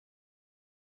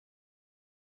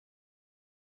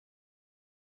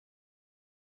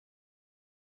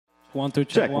1, 2,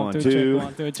 check. Check, 1, 2, 2. check.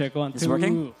 1, 2, check. 1, 2. Is it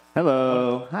working?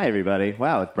 Hello. Hi, everybody.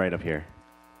 Wow, it's bright up here.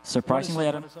 Surprisingly,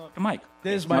 I don't the mic.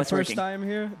 This is Now my it's first working. time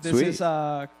here. This Sweet. is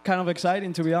kind of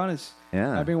exciting, to be honest.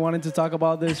 Yeah. I've been wanting to talk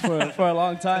about this for a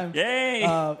long time. Yay!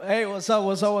 Hey, what's up?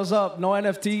 What's up? What's up? No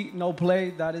NFT, no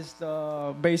play. That is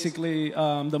basically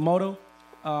the motto.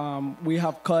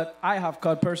 I have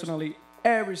cut personally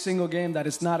every single game that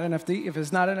is not NFT. If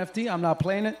it's not NFT, I'm not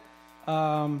playing it.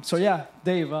 So yeah,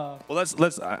 Dave. Well,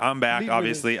 let's. I'm back.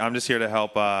 Obviously, I'm just here to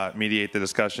help mediate the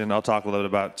discussion. I'll talk a little bit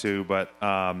about it too, but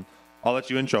I'll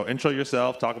let you intro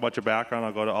yourself, talk about your background.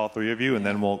 I'll go to all three of you, and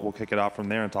then we'll kick it off from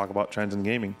there and talk about trends in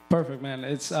gaming. Perfect, man.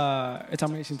 It's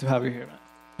amazing to have you here,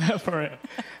 man. For real.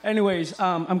 Anyways,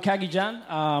 I'm Kagi Jan.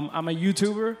 I'm a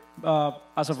YouTuber.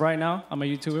 As of right now, I'm a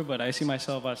YouTuber, but I see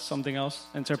myself as something else,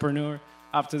 entrepreneur.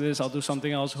 After this, I'll do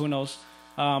something else. Who knows?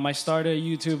 I started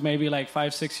YouTube maybe like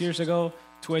 5-6 years ago.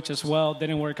 Twitch as well.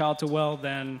 Didn't work out too well.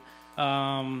 Then,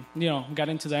 got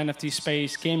into the NFT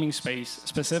space, gaming space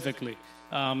specifically.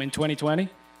 In 2020.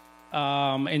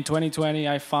 In 2020,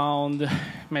 I found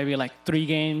maybe like 3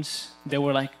 games. They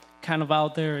were like kind of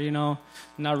out there,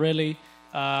 not really.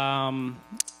 Then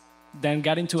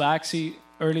got into Axie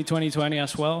early 2020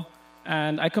 as well.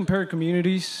 And I compared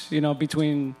communities,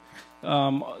 between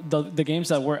the games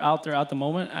that were out there at the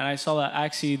moment. And I saw that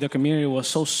Axie, the community was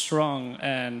so strong.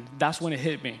 And that's when it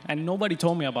hit me. And nobody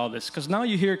told me about this. Because now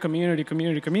you hear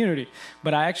community.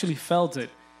 But I actually felt it.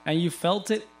 And you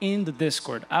felt it in the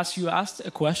Discord. As you asked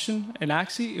a question in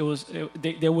Axie,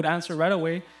 they would answer right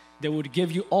away. They would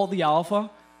give you all the alpha.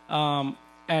 And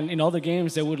in other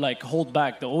games, they would like hold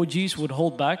back. The OGs would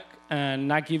hold back and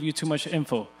not give you too much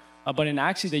info. But in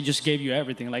Axie, they just gave you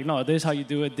everything. Like, no, this is how you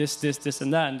do it, this,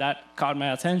 and that. And that caught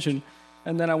my attention.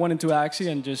 And then I went into Axie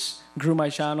and just grew my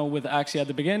channel with Axie at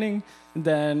the beginning.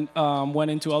 Then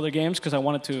went into other games because I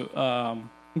wanted to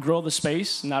grow the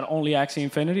space, not only Axie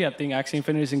Infinity. I think Axie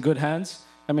Infinity is in good hands.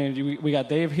 I mean, we got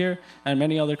Dave here and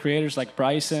many other creators like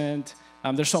Bryson.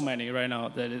 There's so many right now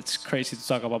that it's crazy to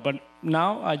talk about. But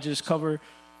now I just cover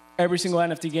every single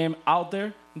NFT game out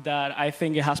there that I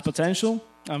think it has potential.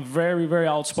 I'm very, very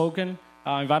outspoken.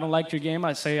 If I don't like your game,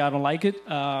 I say I don't like it.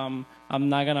 I'm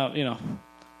not gonna,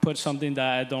 put something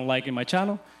that I don't like in my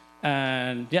channel.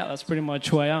 And yeah, that's pretty much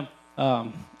who I am.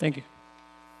 Thank you.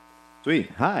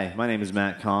 Sweet. Hi, my name is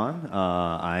Matt Kahn.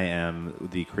 I am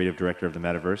the creative director of the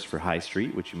Metaverse for High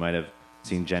Street, which you might have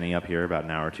seen Jenny up here about an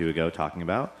hour or two ago talking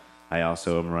about. I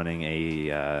also am running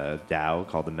a DAO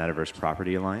called the Metaverse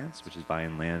Property Alliance, which is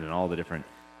buying land in all the different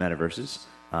metaverses.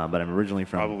 But I'm originally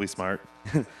from... Probably smart.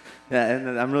 Yeah,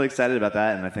 and I'm really excited about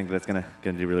that, and I think that's gonna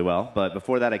do really well. But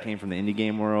before that, I came from the indie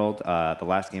game world. The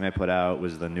last game I put out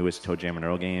was the newest Toe Jam and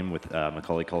Earl game with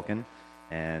Macaulay Culkin.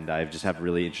 And I've just had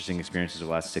really interesting experiences over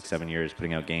the last 6-7 years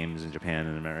putting out games in Japan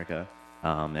and America.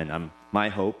 My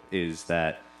hope is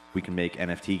that we can make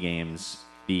NFT games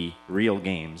be real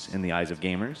games in the eyes of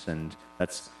gamers. And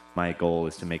that's my goal,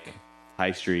 is to make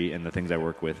High Street and the things I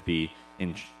work with be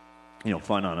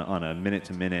fun on a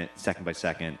minute-to-minute,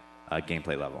 second-by-second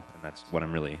gameplay level. And that's what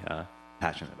I'm really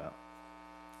passionate about.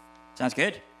 Sounds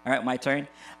good. All right, my turn.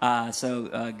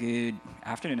 Good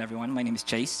afternoon, everyone. My name is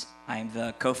Chase. I'm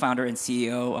the co-founder and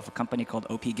CEO of a company called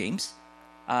OP Games.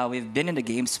 We've been in the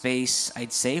game space,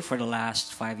 I'd say, for the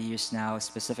last 5 years now,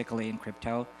 specifically in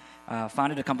crypto.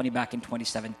 Founded the company back in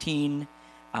 2017.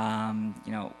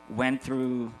 Went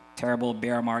through terrible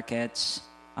bear markets.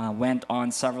 Went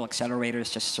on several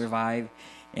accelerators just to survive.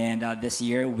 And this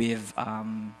year, we've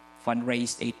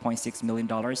fundraised $8.6 million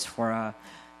for a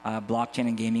blockchain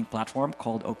and gaming platform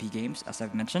called OP Games, as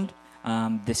I've mentioned.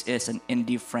 This is an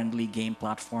indie-friendly game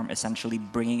platform, essentially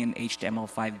bringing in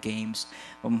HTML5 games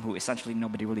who essentially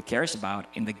nobody really cares about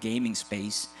in the gaming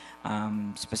space,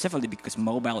 specifically because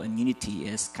mobile and Unity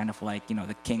is kind of like,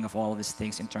 the king of all of these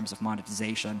things in terms of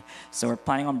monetization. So we're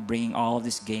planning on bringing all of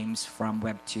these games from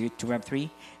Web 2 to Web 3.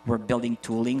 We're building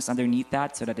toolings underneath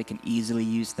that so that they can easily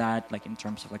use that, like in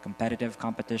terms of like competitive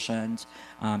competitions,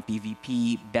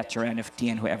 PvP, bet your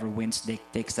NFT, and whoever wins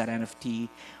takes that NFT.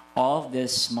 All of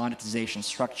this monetization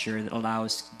structure that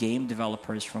allows game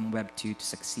developers from Web 2 to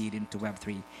succeed into Web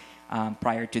 3.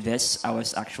 Prior to this, I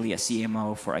was actually a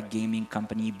CMO for a gaming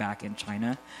company back in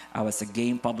China. I was a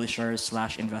game publisher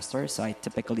 / investor, so I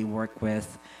typically work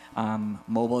with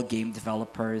mobile game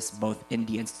developers, both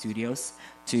indie and studios,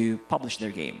 to publish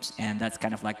their games. And that's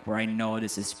kind of like where I know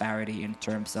this disparity in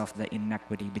terms of the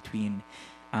inequity between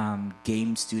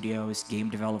game studios, game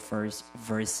developers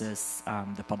versus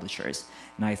the publishers.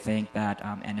 And I think that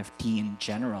NFT in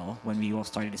general, when we all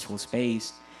started this whole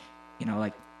space,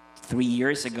 like 3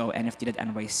 years ago,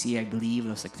 NFT.NYC, I believe,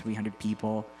 there was like 300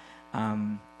 people.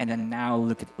 And then now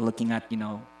looking at the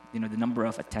number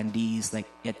of attendees, like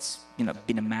it's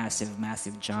been a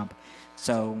massive jump.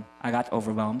 So I got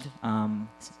overwhelmed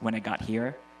when I got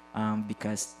here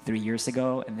because 3 years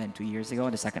ago and then 2 years ago,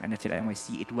 the second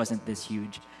NFT.NYC, it wasn't this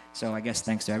huge. So I guess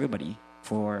thanks to everybody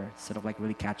for sort of like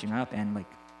really catching up and like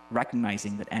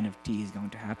recognizing that NFT is going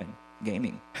to happen.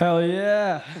 Gaming. Hell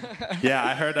yeah. Yeah,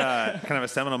 I heard kind of a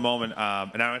seminal moment,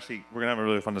 and we're gonna have a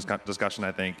really fun discussion,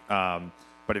 I think.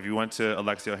 But if you went to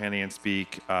Alexio Ohanian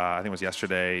speak, I think it was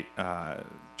yesterday,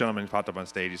 gentleman popped up on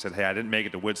stage. He said, "Hey, I didn't make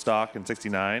it to Woodstock in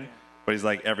 '69, but he's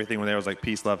like everything when there was like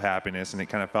peace, love, happiness, and it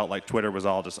kind of felt like Twitter was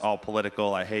all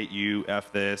political. I hate you,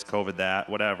 f this, COVID that,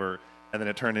 whatever." And then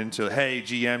it turned into, "Hey,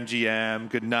 GM,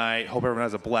 good night. Hope everyone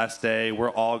has a blessed day.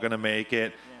 We're all gonna make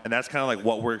it." And that's kind of like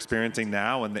what we're experiencing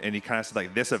now. And he kind of said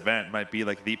like this event might be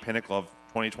like the pinnacle of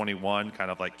 2021, kind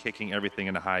of like kicking everything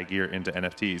into high gear into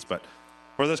NFTs. But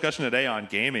for the discussion today on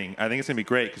gaming, I think it's going to be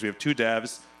great because we have two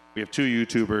devs, we have two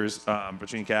YouTubers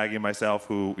between Kagi and myself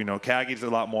who, Kagi does a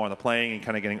lot more on the playing and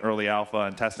kind of getting early alpha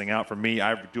and testing out. For me,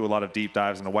 I do a lot of deep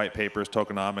dives into white papers,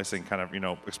 tokenomics, and kind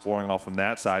of, exploring all from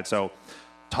that side. So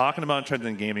talking about trends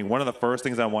in gaming, one of the first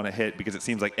things I want to hit, because it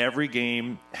seems like every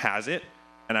game has it,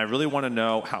 and I really want to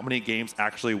know how many games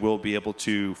actually will be able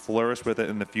to flourish with it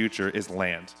in the future, is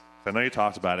land. I know you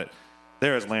talked about it.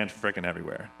 There is land freaking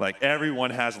everywhere. Like everyone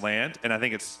has land, and I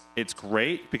think it's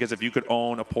great because if you could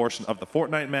own a portion of the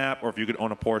Fortnite map, or if you could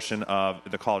own a portion of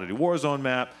the Call of Duty Warzone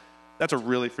map, that's a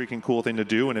really freaking cool thing to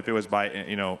do. And if it was by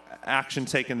action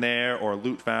taken there or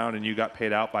loot found and you got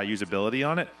paid out by usability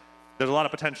on it, there's a lot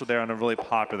of potential there on a really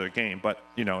popular game. But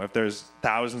if there's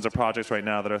thousands of projects right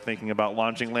now that are thinking about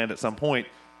launching land at some point,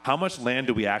 how much land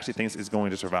do we actually think is going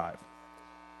to survive?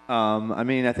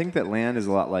 I think that land is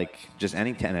a lot like just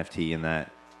any NFT in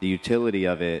that the utility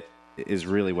of it is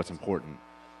really what's important,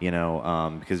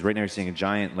 because right now you're seeing a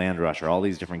giant land rush, or all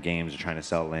these different games are trying to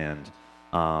sell land.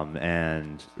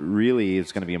 And really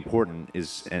it's going to be important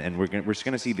and we're just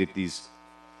going to see these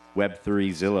Web3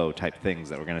 Zillow type things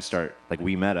that we're going to start, like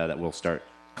WeMeta, that will start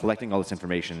collecting all this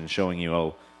information and showing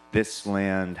you, this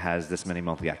land has this many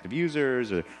monthly active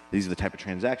users, or these are the type of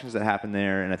transactions that happen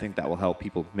there, and I think that will help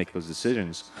people make those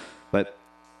decisions. But,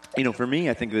 for me,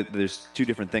 I think that there's two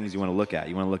different things you want to look at.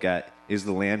 You want to look at, is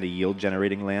the land a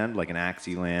yield-generating land, like an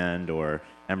Axie land or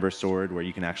Ember Sword, where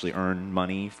you can actually earn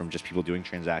money from just people doing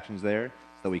transactions there,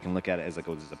 so we can look at it as,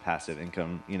 as a passive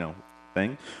income,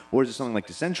 thing? Or is it something like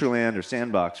Decentraland or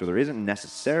Sandbox, where there isn't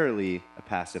necessarily a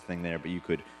passive thing there, but you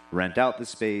could rent out the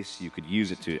space, you could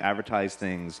use it to advertise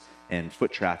things, and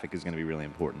foot traffic is going to be really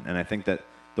important. And I think that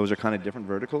those are kind of different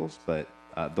verticals, but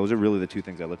those are really the two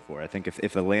things I look for. I think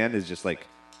if the land is just like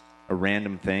a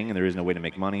random thing and there is no way to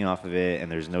make money off of it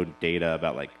and there's no data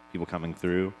about like people coming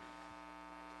through,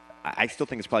 I still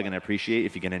think it's probably going to appreciate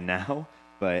if you get in now.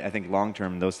 But I think long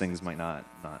term, those things might not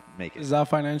make it. Is that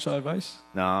financial advice?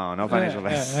 No financial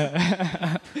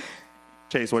advice.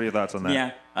 Chase, what are your thoughts on that?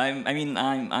 Yeah,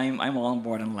 I'm all on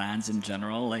board on lands in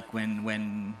general. Like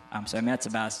when so I met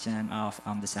Sebastian of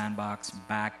the Sandbox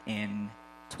back in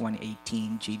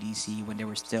 2018 GDC, when they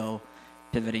were still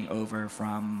pivoting over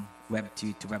from Web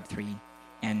 2 to Web 3.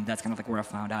 And that's kind of like where I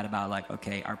found out about like,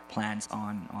 okay, our plans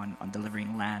on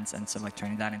delivering lands and sort of like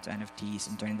turning that into NFTs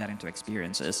and turning that into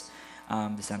experiences. The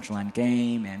Decentraland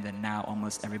game, and then now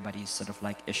almost everybody's sort of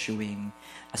like issuing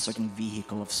a certain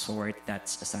vehicle of sort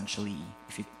that's essentially,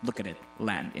 if you look at it,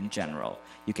 land in general.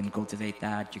 You can cultivate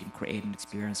that, you can create an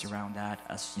experience around that.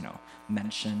 As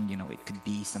mentioned, it could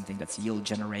be something that's yield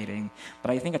generating, but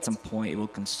I think at some point it will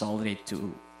consolidate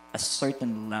to a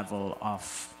certain level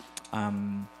of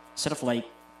sort of like,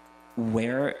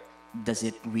 where does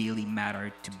it really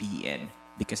matter to be in?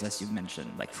 Because as you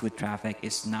mentioned, like foot traffic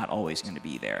is not always going to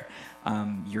be there.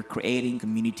 You're creating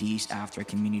communities after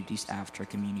communities after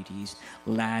communities.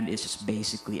 Land is just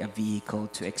basically a vehicle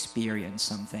to experience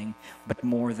something. But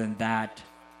more than that,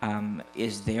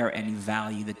 is there any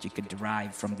value that you could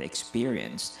derive from the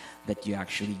experience that you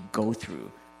actually go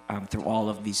through all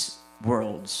of these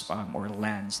worlds or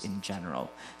lands in general?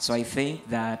 So I think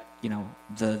that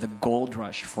the gold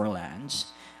rush for lands,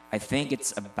 I think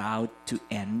it's about to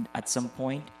end at some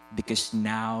point, because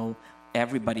now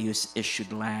everybody who's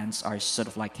issued lands are sort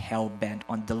of like hell-bent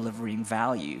on delivering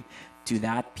value to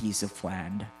that piece of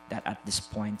land that at this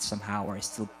point somehow are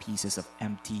still pieces of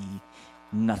empty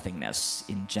nothingness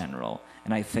in general.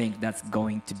 And I think that's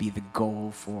going to be the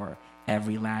goal for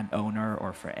every landowner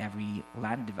or for every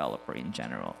land developer in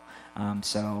general.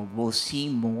 So we'll see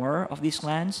more of these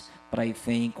lands, but I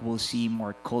think we'll see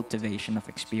more cultivation of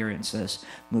experiences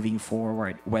moving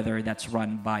forward, whether that's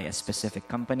run by a specific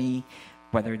company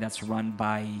whether that's run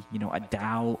by a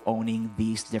DAO owning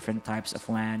these different types of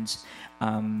lands.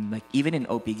 Like even in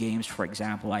OP Games, for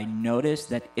example, I noticed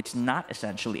that it's not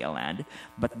essentially a land,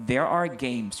 but there are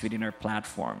games within our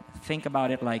platform. Think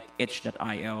about it like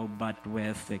itch.io, but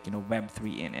with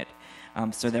Web3 in it.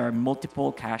 So there are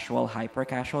multiple casual,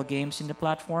 hyper-casual games in the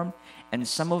platform, and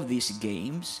some of these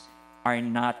games are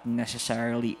not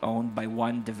necessarily owned by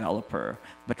one developer,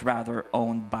 but rather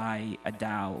owned by a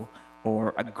DAO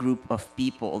or a group of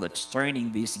people that's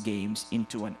turning these games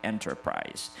into an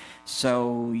enterprise.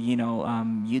 So,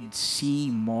 you'd see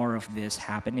more of this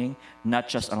happening, not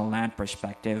just on a land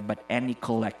perspective, but any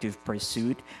collective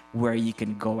pursuit where you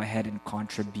can go ahead and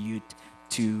contribute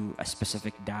to a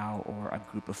specific DAO or a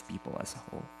group of people as a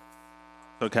whole.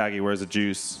 So, Kagi, where's the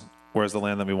juice? Where's the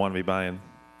land that we want to be buying?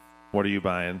 What are you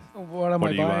buying? What am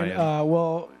I buying?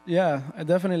 Well, yeah,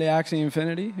 definitely Axie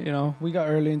Infinity. We got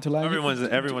early into land. Everyone's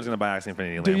going to buy Axie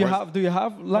Infinity land. Do you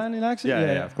have land in Axie?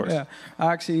 Yeah, of course. Yeah,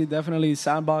 Axie, definitely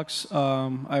Sandbox.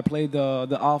 I played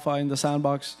the alpha in the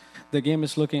Sandbox. The game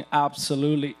is looking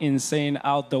absolutely insane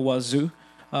out the wazoo.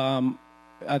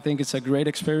 I think it's a great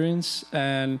experience,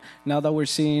 and now that we're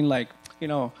seeing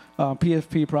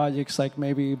PFP projects like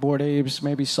maybe Bored Apes,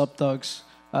 maybe Subtugs.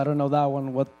 I don't know that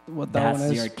one. What that one is?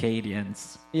 That's the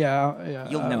Arcadians. Yeah.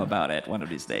 You'll know about it one of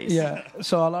these days. Yeah.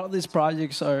 So a lot of these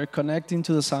projects are connecting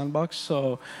to the Sandbox.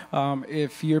 So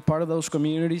if you're part of those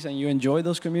communities and you enjoy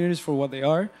those communities for what they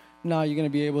are, now you're going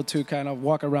to be able to kind of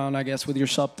walk around, I guess, with your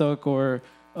Subtug or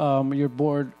your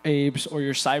Bored Apes or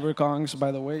your Cyberkongs.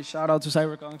 By the way, shout out to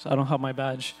Cyberkongs. I don't have my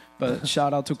badge, but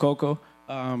shout out to Coco,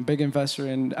 big investor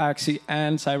in Axie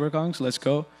and Cyberkongs. Let's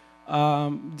go.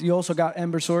 You also got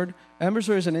Ember Sword. Ember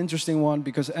Sword is an interesting one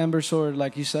because Ember Sword,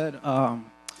 like you said,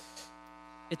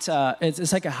 it's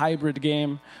like a hybrid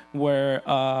game where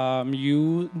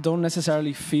you don't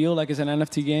necessarily feel like it's an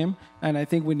NFT game, and I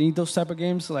think we need those type of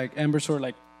games like Ember Sword,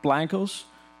 like Blancos.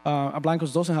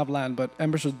 Blancos doesn't have land, but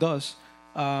Ember Sword does.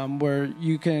 Where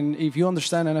you can, if you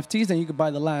understand NFTs, then you can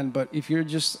buy the land. But if you're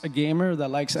just a gamer that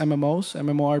likes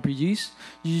MMORPGs,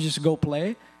 you just go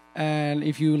play. And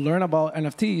if you learn about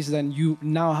NFTs, then you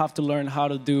now have to learn how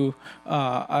to do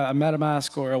a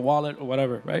MetaMask or a wallet or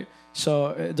whatever, right?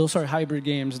 So those are hybrid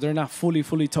games. They're not fully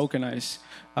Sandbox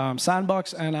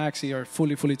and Axie are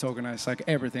fully tokenized, like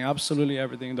everything, absolutely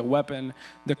everything. The weapon,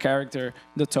 the character,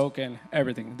 the token,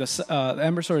 everything. The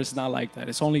Ember Sword is not like that.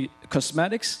 It's only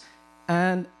cosmetics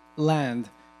and land.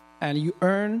 And you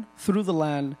earn through the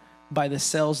land by the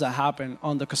sales that happen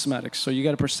on the cosmetics. So you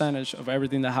get a percentage of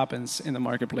everything that happens in the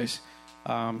marketplace.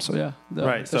 So yeah.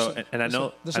 Right. So, and I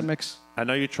know there's a mix. I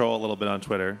know you troll a little bit on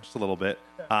Twitter, just a little bit.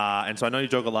 And so I know you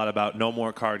joke a lot about no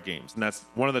more card games. And that's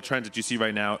one of the trends that you see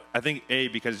right now. I think,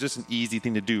 because it's just an easy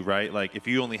thing to do, right? Like if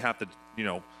you only have to,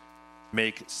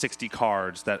 make 60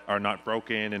 cards that are not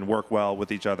broken and work well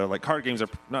with each other. Like card games are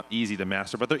not easy to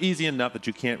master, but they're easy enough that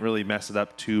you can't really mess it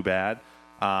up too bad.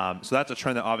 So that's a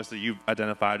trend that obviously you've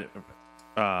identified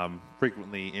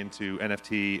frequently into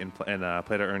NFT and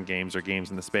play-to-earn games or games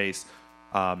in the space.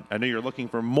 I know you're looking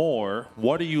for more.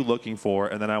 What are you looking for?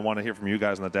 And then I want to hear from you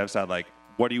guys on the dev side, like,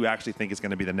 what do you actually think is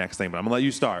going to be the next thing? But I'm going to let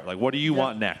you start. Like, what do you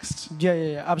want next?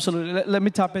 Yeah, absolutely. Let me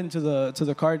tap into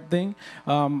the card thing.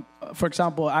 For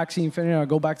example, Axie Infinity, I'll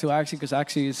go back to Axie because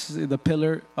Axie is the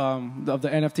pillar of the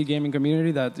NFT gaming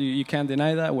community that you can't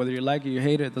deny that. Whether you like it, you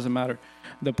hate it, it doesn't matter.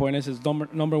 The point is, it's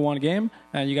number one game,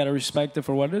 and you got to respect it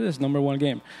for what it is, number one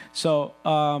game. So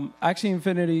Axie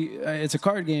Infinity, it's a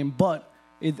card game, but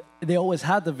they always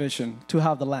had the vision to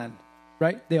have the land,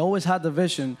 right? They always had the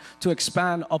vision to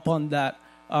expand upon that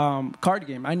card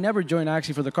game. I never joined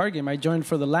Axie for the card game. I joined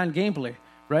for the land gameplay,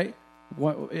 right?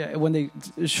 When they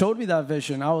showed me that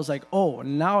vision, I was like, oh,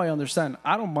 now I understand.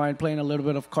 I don't mind playing a little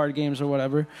bit of card games or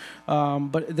whatever,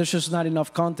 but there's just not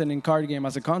enough content in card game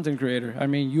as a content creator. I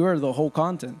mean, you are the whole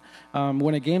content.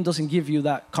 When a game doesn't give you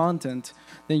that content,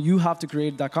 then you have to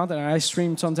create that content. And I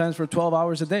stream sometimes for 12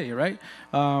 hours a day, right?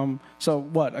 So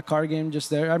what, a card game just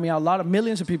there? I mean,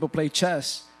 millions of people play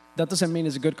chess. That doesn't mean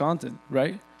it's good content,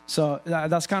 right? So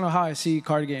that's kind of how I see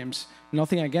card games.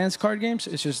 Nothing against card games.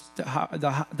 It's just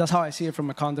that's how I see it from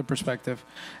a content perspective.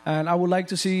 And I would like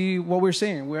to see what we're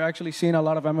seeing. We're actually seeing a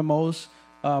lot of MMOs,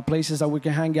 places that we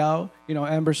can hang out.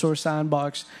 Ember Sword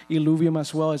Sandbox, Illuvium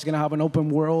as well. It's going to have an open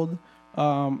world.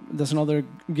 There's another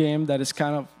game that is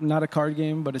kind of not a card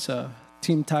game, but it's a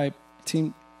team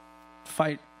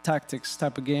fight tactics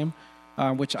type of game,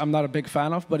 which I'm not a big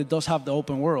fan of, but it does have the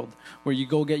open world where you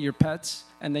go get your pets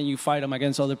and then you fight them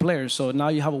against other players. So now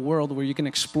you have a world where you can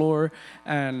explore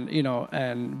and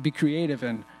and be creative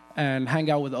and hang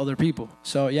out with other people.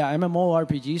 So yeah,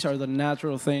 MMORPGs are the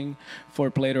natural thing for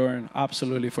play to earn,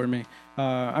 absolutely for me.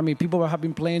 I mean, people have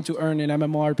been playing to earn in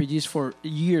MMORPGs for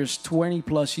years, 20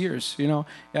 plus years.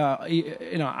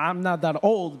 I'm not that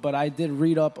old, but I did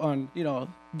read up on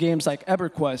games like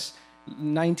EverQuest,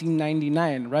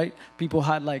 1999, right? People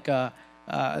had like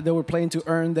they were playing to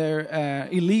earn their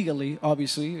illegally,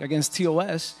 obviously, against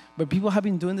TOS. But people have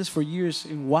been doing this for years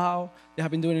in WoW. They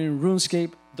have been doing it in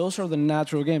RuneScape. Those are the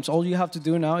natural games. All you have to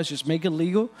do now is just make it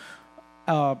legal,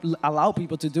 allow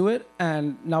people to do it,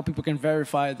 and now people can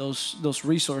verify those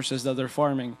resources that they're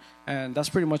farming. And that's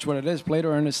pretty much what it is. Play to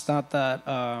earn is not that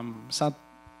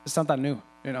it's not that new.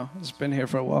 It's been here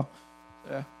for a while.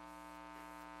 Yeah.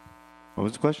 What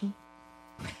was the question?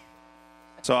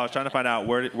 So I was trying to find out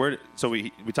where. So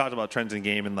we talked about trends in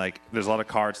game, and like there's a lot of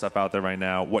card stuff out there right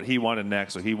now. What he wanted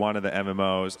next, so he wanted the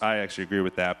MMOs. I actually agree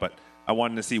with that, but I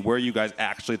wanted to see where you guys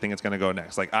actually think it's going to go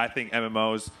next. Like I think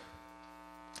MMOs,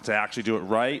 to actually do it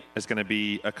right, is going to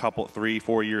be a couple,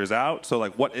 3-4 years out. So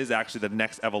like, what is actually the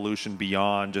next evolution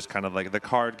beyond just kind of like the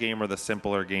card game or the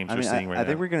simpler games you're seeing right now? I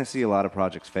think we're going to see a lot of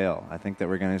projects fail. I think that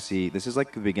we're going to see, this is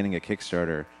like the beginning of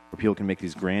Kickstarter, where people can make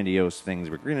these grandiose things.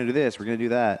 We're going to do this, we're going to do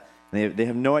that. And they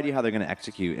have no idea how they're going to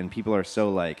execute, and people are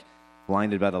so like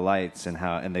blinded by the lights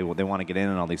and they want to get in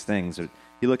on all these things.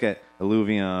 You look at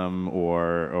Illuvium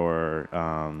or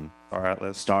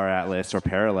Star Atlas or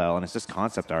Parallel, and it's just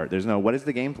concept art. There's no what is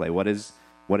the gameplay? What is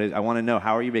I want to know,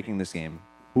 how are you making this game?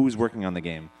 Who's working on the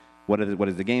game? What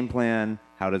is the game plan?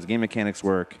 How does game mechanics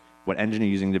work? What engine are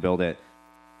you using to build it?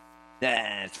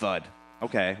 It's FUD.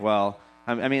 Okay, well,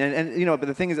 I mean, and but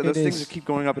the thing is that those things keep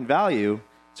going up in value.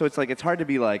 So it's like it's hard to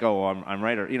be like, oh, I'm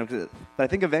right, or but I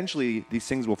think eventually these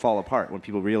things will fall apart when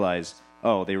people realize,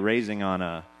 oh, they're raising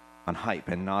on hype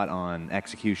and not on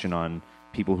execution, on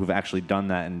people who've actually done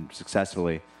that and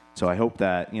successfully. So I hope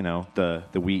that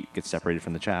the wheat gets separated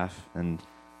from the chaff, and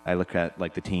I look at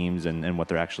like the teams and what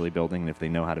they're actually building, and if they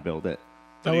know how to build it.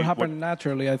 That would happen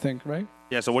naturally, I think, right?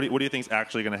 Yeah. So what do you think is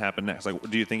actually going to happen next? Like,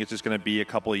 do you think it's just going to be a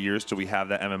couple of years till we have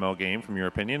that MMO game, from your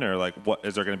opinion, or like what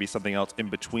is there going to be something else in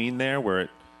between there where it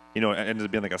ends up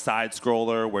being like a side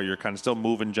scroller where you're kind of still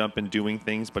moving, jumping, doing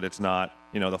things, but it's not,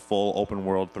 the full open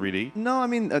world 3D? No, I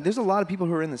mean, there's a lot of people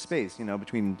who are in the space,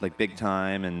 between like Big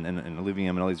Time and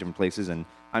Illuvium and all these different places, and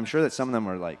I'm sure that some of them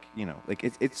are like,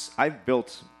 it's I've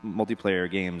built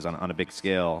multiplayer games on a big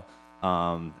scale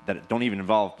that don't even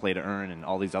involve play to earn and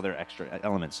all these other extra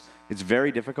elements. It's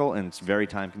very difficult and it's very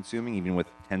time consuming, even with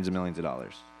tens of millions of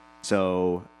dollars.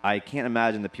 So I can't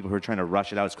imagine that people who are trying to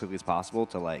rush it out as quickly as possible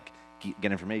to like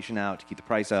get information out, to keep the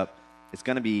price up, I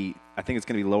think it's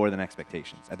going to be lower than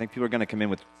expectations. I think people are going to come in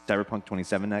with Cyberpunk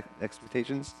 2077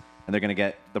 expectations, and they're going to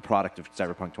get the product of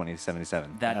Cyberpunk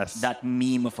 2077. That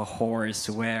meme of a horse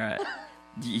where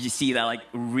you see that like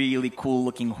really cool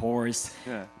looking horse,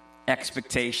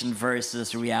 expectation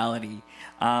versus reality.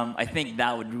 I think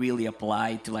that would really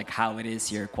apply to like how it is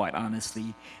here, quite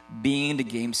honestly. Being in the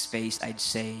game space, I'd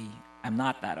say I'm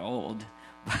not that old.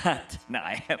 But no,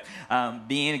 I have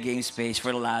being in a game space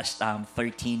for the last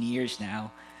 13 years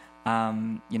now.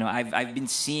 I've been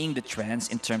seeing the trends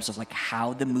in terms of like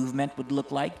how the movement would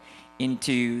look like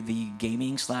into the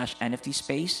gaming / NFT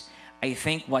space. I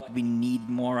think what we need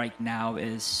more right now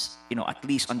is, at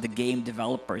least on the game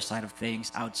developer side of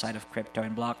things, outside of crypto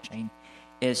and blockchain,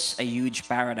 is a huge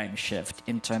paradigm shift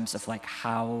in terms of like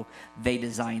how they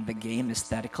design the game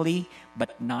aesthetically,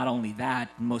 but not only that,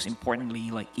 most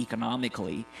importantly, like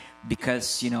economically, because,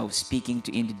 speaking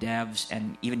to indie devs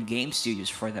and even game studios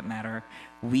for that matter,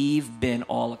 we've been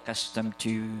all accustomed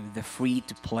to the free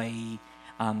to play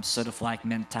sort of like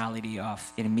mentality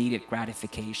of immediate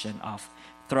gratification, of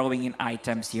throwing in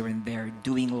items here and there,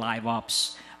 doing live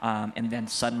ops, and then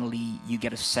suddenly you get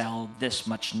to sell this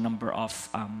much number of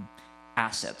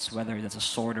assets, whether that's a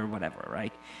sword or whatever,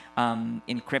 right?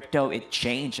 In crypto, it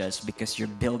changes because you're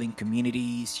building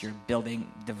communities, you're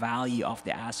building the value of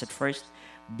the asset first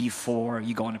before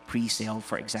you go on a pre-sale,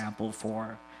 for example,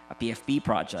 for a PFP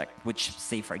project, which,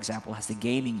 say, for example, has the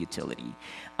gaming utility.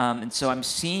 And so I'm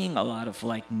seeing a lot of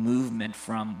like movement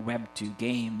from Web 2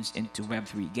 games into Web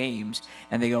 3 games,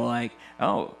 and they go like,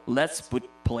 oh, let's put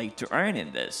play to earn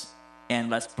in this, and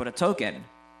let's put a token.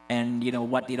 And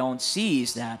what they don't see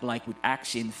is that, like with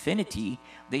Axie Infinity,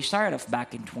 they started off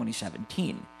back in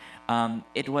 2017.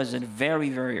 It was a very,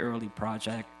 very early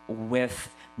project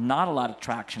with not a lot of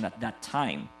traction at that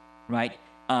time, right?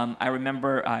 I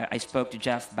remember I spoke to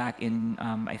Jeff back in,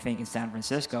 I think in San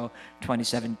Francisco,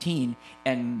 2017,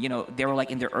 and they were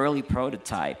like in their early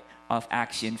prototype of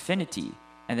Axie Infinity.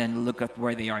 and then look at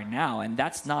where they are now. And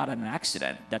that's not an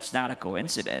accident. That's not a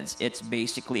coincidence. It's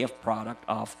basically a product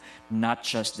of not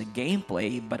just the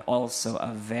gameplay, but also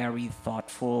a very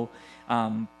thoughtful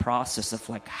process of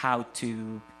like how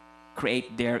to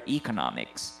create their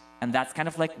economics. And that's kind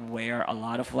of like where a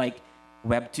lot of like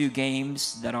Web 2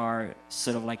 games that are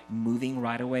sort of like moving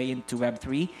right away into Web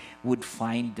 3 would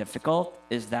find difficult,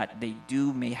 is that they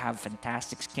may have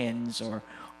fantastic skins or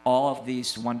all of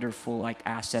these wonderful like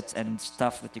assets and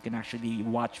stuff that you can actually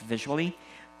watch visually,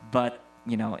 but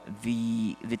you know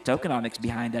the tokenomics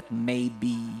behind that may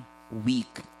be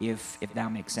weak, if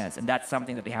that makes sense. And that's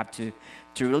something that they have to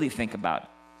really think about.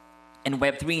 In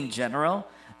Web 3 in general,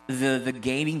 the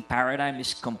gaming paradigm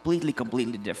is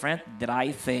completely different, that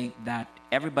I think that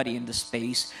everybody in the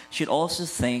space should also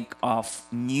think of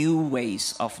new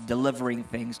ways of delivering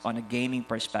things on a gaming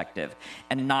perspective,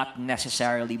 and not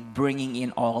necessarily bringing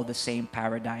in all the same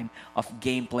paradigm of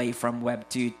gameplay from Web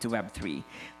 2 to Web 3,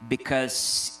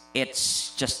 because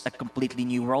it's just a completely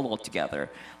new world altogether.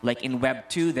 Like in Web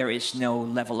 2, there is no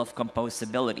level of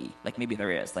composability. Like maybe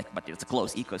there is, like, but it's a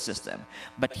closed ecosystem.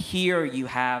 But here you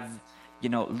have, you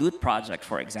know, Loot Project,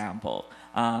 for example,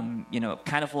 you know,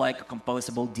 kind of like a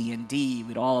composable D&D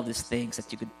with all of these things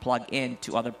that you could plug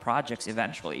into other projects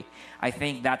eventually. I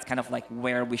think that's kind of like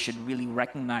where we should really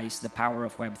recognize the power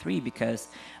of Web 3, because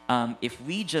if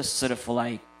we just sort of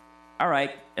like, all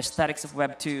right, aesthetics of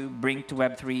Web 2, bring to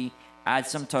Web 3, add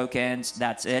some tokens,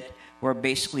 that's it, we're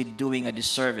basically doing a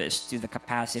disservice to the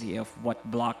capacity of what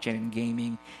blockchain and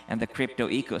gaming and the crypto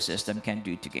ecosystem can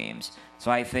do to games. So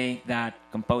I think that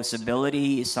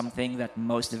composability is something that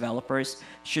most developers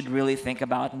should really think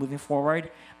about moving forward.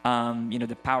 You know,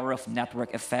 the power of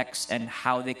network effects and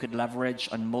how they could leverage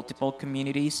on multiple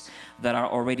communities that are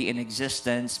already in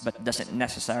existence but doesn't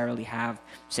necessarily have,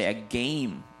 say, a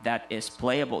game that is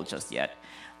playable just yet.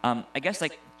 I guess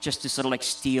like just to sort of like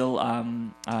steal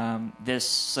this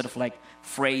sort of like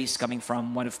phrase coming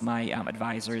from one of my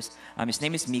advisors. His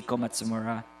name is Miko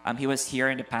Matsumura. He was here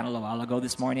in the panel a while ago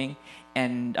this morning,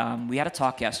 and we had a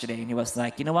talk yesterday, and he was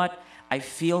like, you know what? I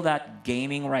feel that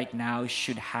gaming right now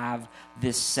should have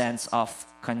this sense of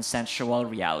consensual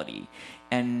reality.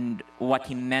 And what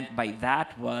he meant by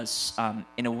that was,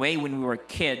 in a way, when we were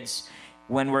kids,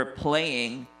 when we're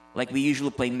playing, like we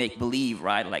usually play make-believe,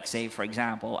 right? Like say, for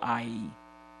example,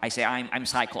 I say I'm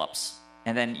Cyclops,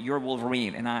 and then you're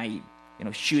Wolverine, and I, you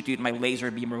know, shoot you with my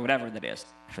laser beam or whatever that is.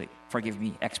 Actually, forgive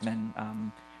me, X-Men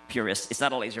purists. It's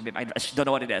not a laser beam. I just don't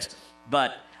know what it is.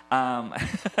 But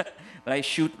but I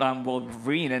shoot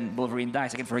Wolverine, and Wolverine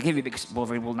dies. I can forgive you because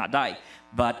Wolverine will not die.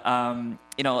 But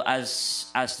you know,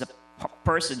 as the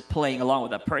person playing along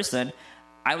with that person,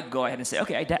 I would go ahead and say,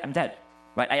 okay, I'm dead.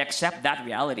 Right? I accept that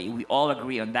reality. We all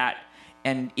agree on that.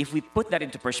 And if we put that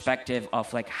into perspective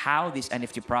of like how these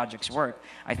NFT projects work,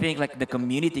 I think like the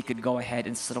community could go ahead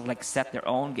and sort of like set their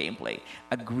own gameplay,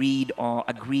 agree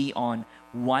on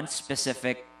one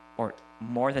specific or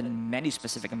more than many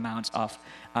specific amounts of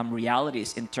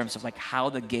realities in terms of like how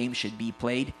the game should be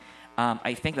played.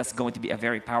 I think that's going to be a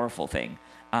very powerful thing,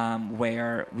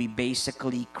 where we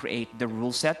basically create the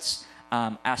rule sets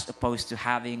as opposed to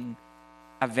having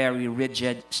a very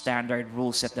rigid standard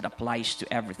rule set that applies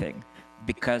to everything.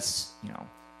 Because, you know,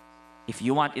 if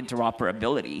you want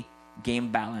interoperability,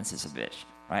 game balance is a bitch,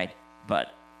 right?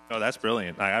 But oh, that's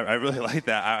brilliant. I really like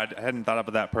that. I hadn't thought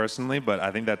about that personally, but I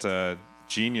think that's a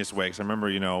genius way. Because I remember,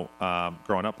 you know,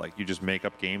 growing up, like you just make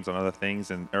up games on other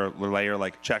things and or layer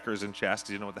like checkers and chess.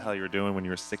 'Cause you didn't know what the hell you were doing when you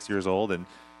were 6 years old, and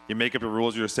you make up your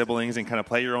rules with your siblings and kind of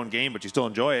play your own game, but you still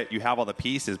enjoy it. You have all the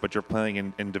pieces, but you're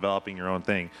playing and developing your own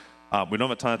thing. We don't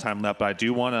have a ton of time left, but I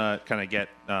do want to kind of get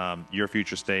your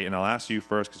future state, and I'll ask you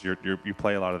first because you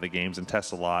play a lot of the games and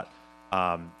test a lot.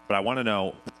 But I want to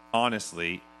know,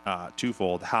 honestly,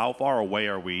 twofold: how far away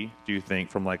are we, do you think,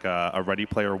 from like a Ready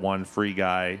Player One free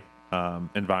guy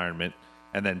environment?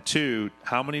 And then two,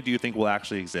 how many do you think will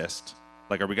actually exist?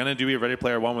 Like, are we going to do a Ready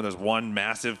Player One where there's one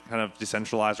massive kind of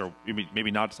decentralized, or maybe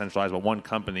not decentralized, but one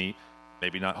company?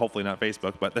 Maybe not, hopefully not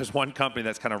Facebook, but there's one company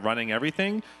that's kind of running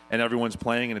everything and everyone's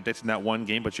playing and addicted in that one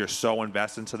game, but you're so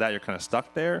invested into that, you're kind of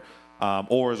stuck there.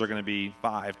 Or is there going to be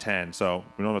 5, 10? So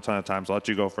we don't have a ton of time, so I'll let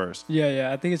you go first. Yeah.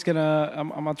 I think it's going to, I'm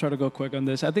going to try to go quick on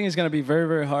this. I think it's going to be very,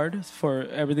 very hard for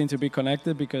everything to be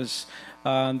connected because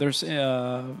there's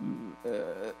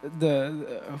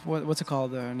what's it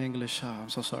called in English? I'm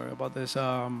so sorry about this.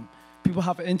 People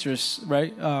have interests,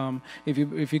 right?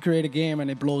 If you create a game and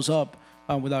it blows up,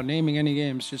 without naming any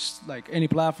games, just like any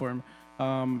platform,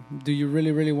 Do you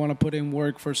really want to put in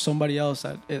work for somebody else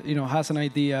that has an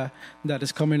idea that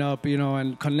is coming up,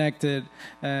 and connected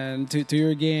and to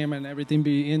your game and everything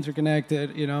be interconnected?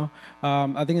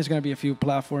 I think it's going to be a few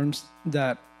platforms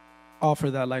that offer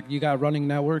that. Like you got Running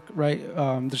Network, right?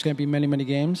 There's going to be many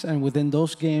games, and within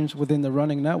those games, within the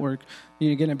Running Network,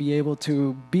 you're going to be able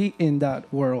to be in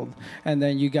that world. And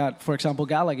then you got, for example,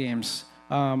 Gala games.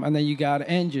 And then you got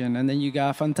Engine, and then you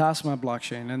got Phantasma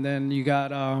blockchain, and then you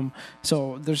got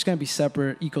so there's going to be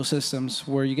separate ecosystems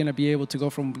where you're going to be able to go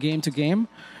from game to game,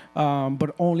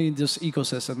 but only in this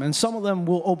ecosystem. And some of them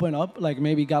will open up, like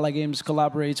maybe Gala Games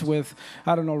collaborates with,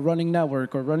 I don't know, Running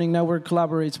Network, or Running Network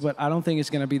collaborates, but I don't think it's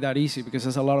going to be that easy because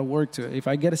there's a lot of work to it. If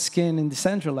I get a skin in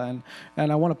Decentraland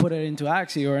and I want to put it into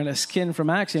Axie, or in a skin from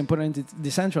Axie and put it into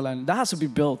Decentraland, that has to be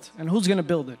built. And who's going to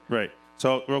build it? Right.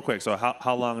 So real quick, so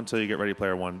how long until you get Ready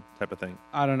Player One type of thing?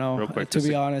 I don't know. Real quick, to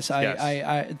be honest,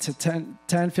 it's a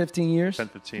 10, 15 years. 10,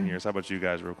 15 years. How about you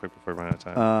guys, real quick, before we run out of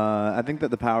time? I think that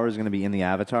the power is going to be in the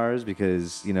avatars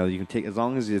because you can take, as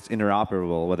long as it's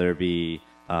interoperable, whether it be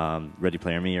Ready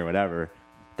Player Me or whatever.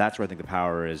 That's where I think the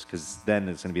power is, because then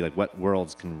it's going to be like what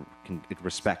worlds can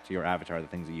respect your avatar, the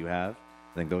things that you have.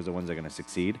 I think those are the ones that are going to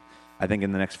succeed. I think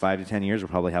in the next 5 to 10 years, we'll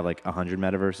probably have like 100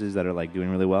 metaverses that are like doing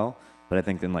really well. But I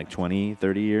think in like 20,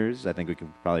 30 years, I think we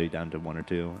can probably be down to 1 or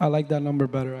 2. I like that number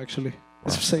better, actually.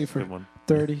 It's safer.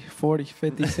 30, 40,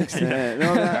 50, 60.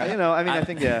 I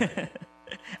think,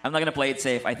 I'm not going to play it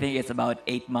safe. I think it's about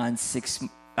 8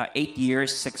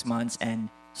 years, 6 months, and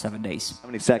 7 days. How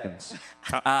many seconds?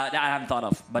 That I haven't thought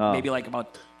of, but maybe like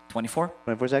about 24.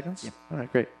 24 seconds? Yeah. All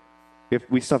right, great.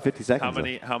 We still have 50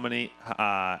 seconds. How many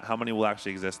will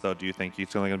actually exist, though? Do you think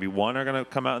it's only going to be one are going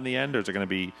to come out in the end, or is it going to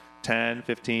be 10,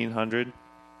 15, 100?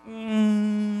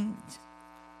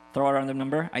 Throw a random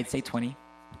number. I'd say 20.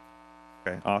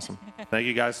 Okay, awesome. Thank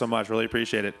you guys so much. Really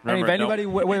appreciate it. Remember, if anybody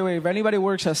if anybody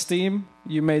works at Steam,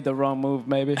 you made the wrong move,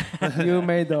 maybe. You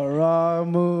made the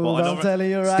wrong move. Well, I'm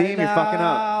telling you right Steam, now. you're fucking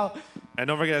up. And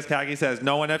don't forget, as Kagi says,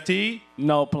 no NFT,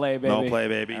 no play, baby. no play,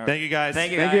 baby. Right. Thank you guys.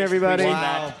 Thank you, Thank you, everybody. Appreciate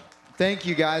that. Thank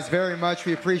you guys very much.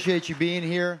 We appreciate you being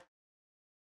here.